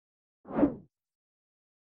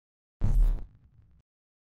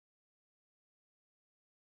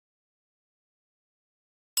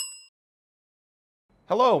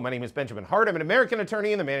Hello, my name is Benjamin Hart. I'm an American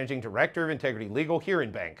attorney and the Managing Director of Integrity Legal here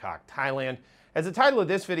in Bangkok, Thailand. As the title of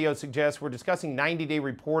this video suggests, we're discussing 90-day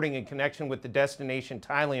reporting in connection with the destination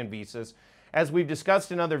Thailand visas. As we've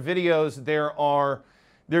discussed in other videos,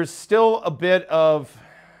 there's still a bit of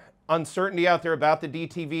uncertainty out there about the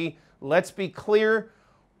DTV. Let's be clear,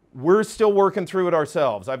 we're still working through it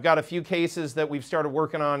ourselves. I've got a few cases that we've started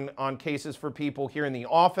working on cases for people here in the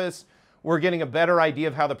office. We're getting a better idea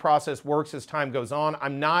of how the process works as time goes on.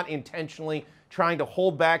 I'm not intentionally trying to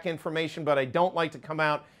hold back information, but I don't like to come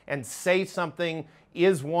out and say something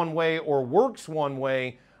is one way or works one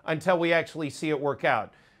way until we actually see it work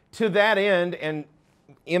out. To that end, and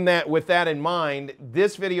with that in mind,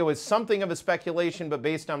 this video is something of a speculation, but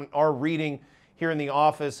based on our reading here in the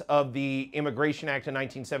office of the Immigration Act of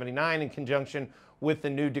 1979 in conjunction with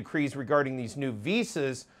the new decrees regarding these new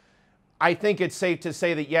visas, I think it's safe to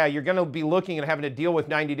say that, yeah, you're going to be looking at having to deal with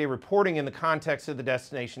 90-day reporting in the context of the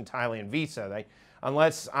destination Thailand visa.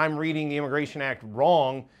 Unless I'm reading the Immigration Act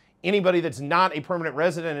wrong, anybody that's not a permanent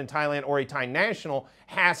resident in Thailand or a Thai national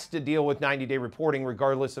has to deal with 90-day reporting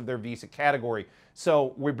regardless of their visa category.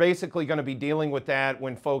 So we're basically going to be dealing with that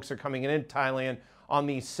when folks are coming into Thailand on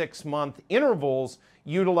these 6-month intervals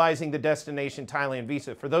utilizing the destination Thailand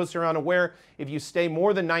visa. For those who are unaware, if you stay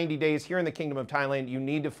more than 90 days here in the Kingdom of Thailand, you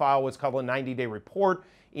need to file what's called a 90-day report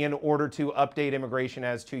in order to update immigration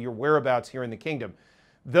as to your whereabouts here in the Kingdom.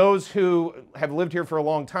 Those who have lived here for a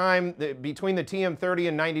long time, between the TM30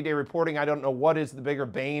 and 90-day reporting, I don't know what is the bigger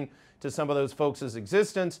bane to some of those folks'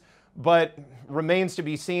 existence, but remains to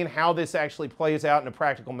be seen how this actually plays out in a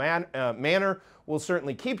practical manner. We'll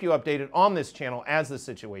certainly keep you updated on this channel as the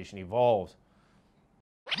situation evolves.